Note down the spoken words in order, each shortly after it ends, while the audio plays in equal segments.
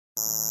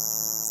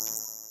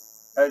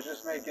I was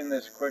just making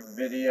this quick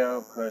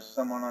video because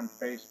someone on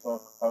Facebook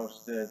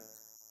posted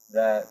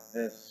that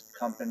this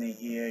company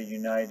here,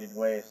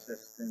 Unitedway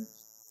Assistance,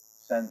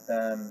 sent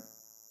them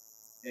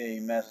a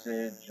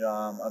message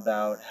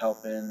about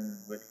helping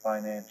with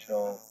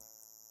financial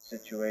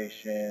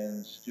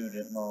situations,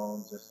 student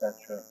loans,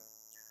 etc.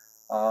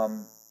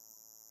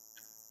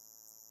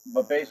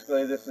 But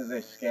basically this is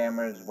a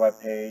scammer's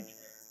webpage.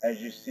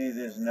 As you see,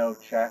 there's no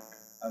check.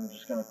 I'm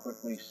just going to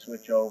quickly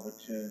switch over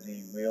to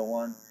the real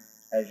one.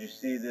 As you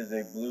see, there's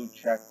a blue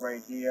check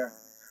right here.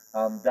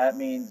 That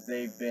means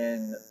they've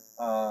been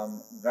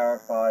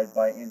verified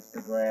by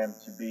Instagram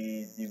to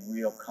be the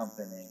real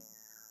company.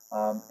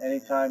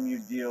 Anytime you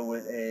deal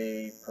with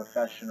a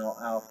professional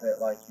outfit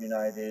like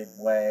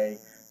Unitedway,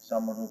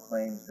 someone who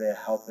claims they're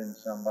helping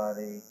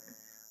somebody,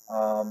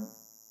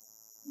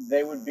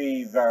 they would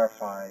be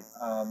verified.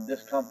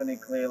 This company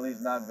clearly is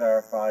not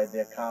verified.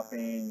 They're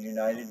copying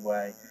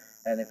Unitedway.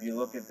 And if you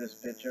look at this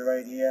picture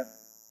right here,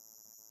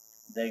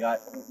 they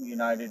got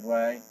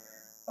Unitedway.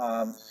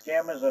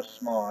 Scammers are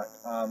smart.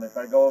 If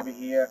I go over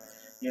here,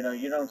 you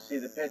don't see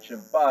the picture,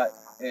 but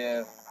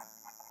if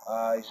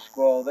I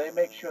scroll, they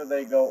make sure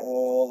they go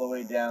all the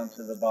way down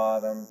to the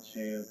bottom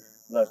to,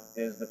 look,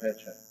 there's the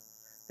picture.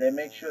 They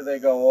make sure they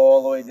go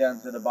all the way down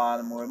to the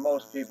bottom where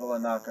most people are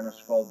not going to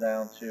scroll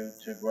down to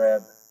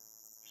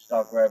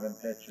start grabbing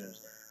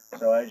pictures.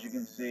 So as you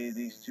can see,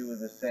 these two are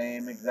the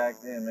same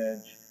exact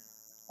image,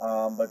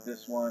 but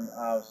this one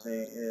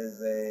obviously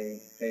is a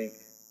fake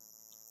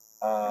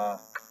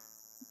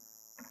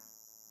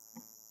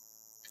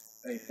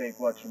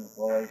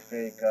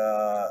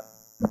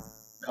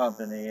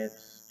company.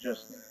 It's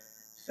just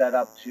set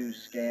up to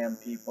scam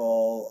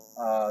people,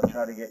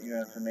 try to get your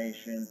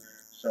information,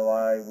 so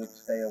I would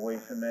stay away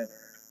from it.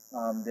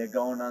 They're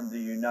going under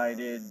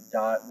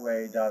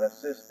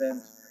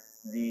United.way.assistance.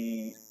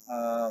 The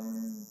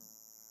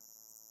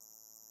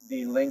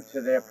link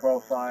to their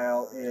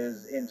profile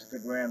is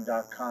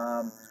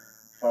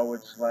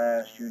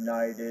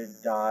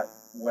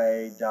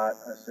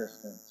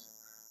instagram.com/united.way.assistance.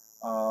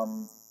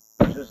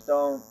 Just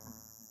don't,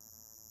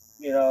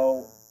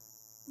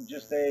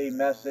 just a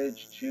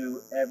message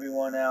to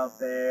everyone out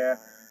there,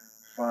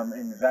 from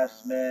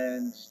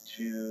investments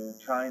to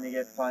trying to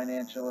get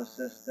financial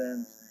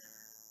assistance.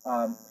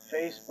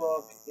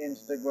 Facebook,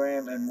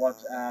 Instagram, and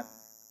WhatsApp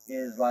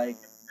is like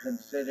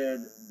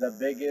considered the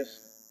biggest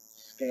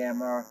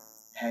scammer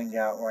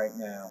hangout right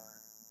now.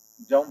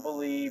 Don't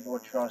believe or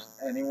trust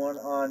anyone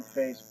on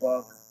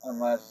Facebook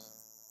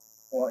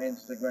or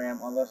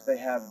Instagram unless they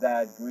have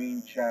that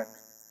green check,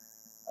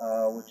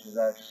 which is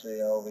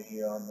actually over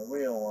here on the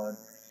real one.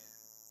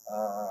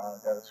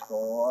 Gotta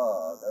scroll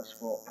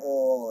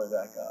all the way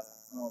back up.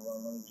 Hold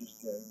on, let me just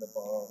get the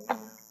bar over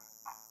here.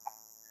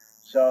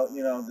 So,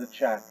 the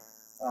check.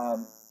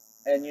 And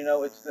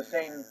it's the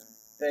same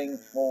thing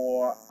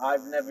for,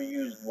 I've never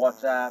used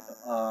WhatsApp,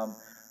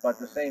 but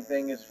the same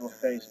thing is for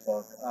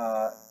Facebook.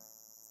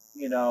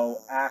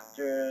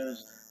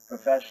 Actors,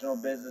 professional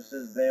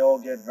businesses, they all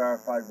get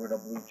verified with a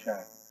blue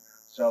check.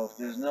 So if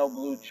there's no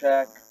blue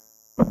check,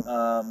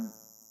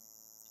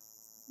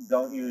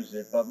 don't use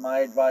it. But my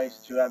advice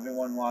to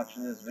everyone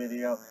watching this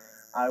video,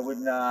 I would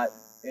not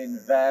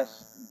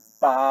invest,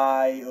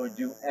 buy, or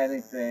do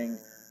anything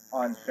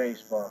on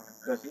Facebook,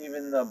 because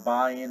even the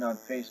buy-in on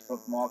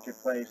Facebook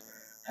Marketplace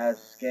has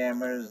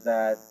scammers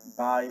that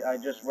buy. I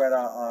just read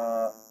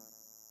a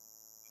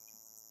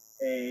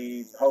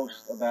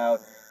post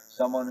about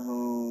someone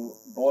who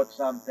bought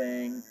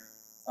something.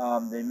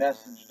 They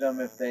messaged them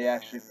if they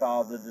actually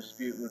filed a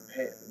dispute with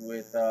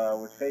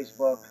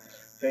Facebook.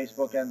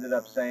 Facebook ended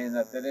up saying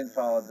that they didn't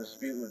file a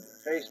dispute with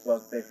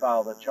Facebook, they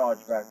filed a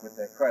chargeback with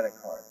their credit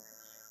card.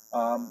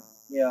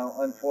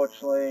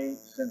 Unfortunately,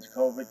 since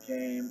COVID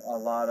came, a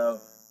lot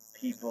of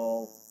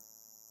people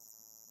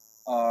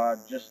are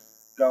just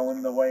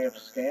going the way of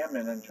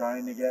scamming and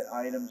trying to get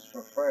items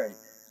for free.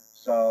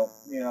 So,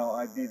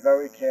 I'd be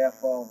very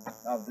careful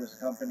of this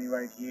company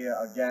right here.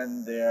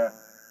 Again, their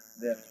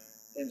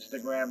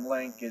Instagram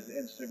link is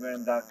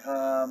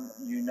instagram.com,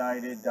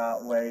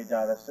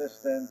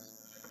 united.way.assistance.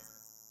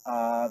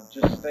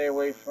 Just stay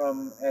away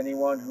from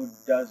anyone who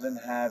doesn't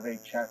have a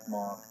check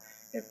mark.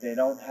 If they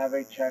don't have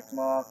a check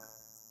mark,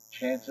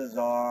 chances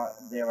are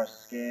they're a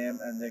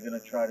scam and they're going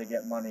to try to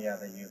get money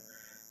out of you.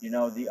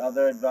 The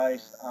other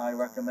advice I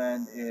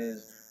recommend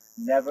is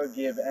never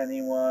give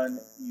anyone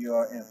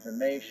your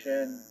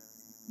information,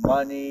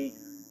 money.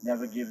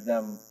 Never give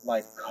them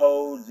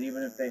codes,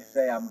 even if they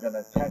say, I'm going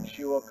to text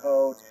you a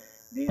code.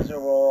 These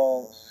are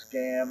all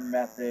scam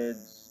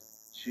methods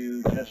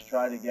to just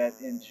try to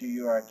get into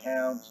your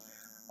accounts,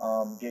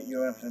 get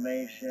your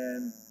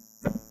information.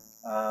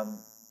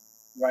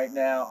 Right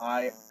now,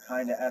 I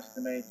kind of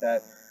estimate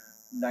that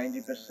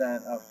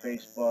 90% of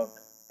Facebook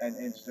and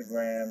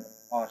Instagram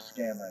are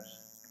scammers.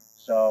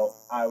 So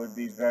I would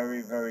be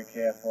very, very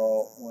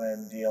careful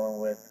when dealing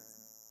with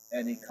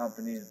any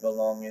companies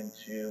belonging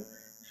to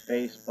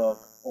Facebook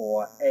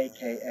or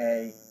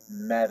AKA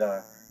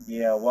Meta.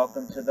 Yeah,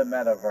 welcome to the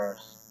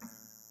metaverse.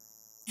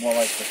 More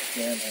like the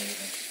scam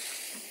haven.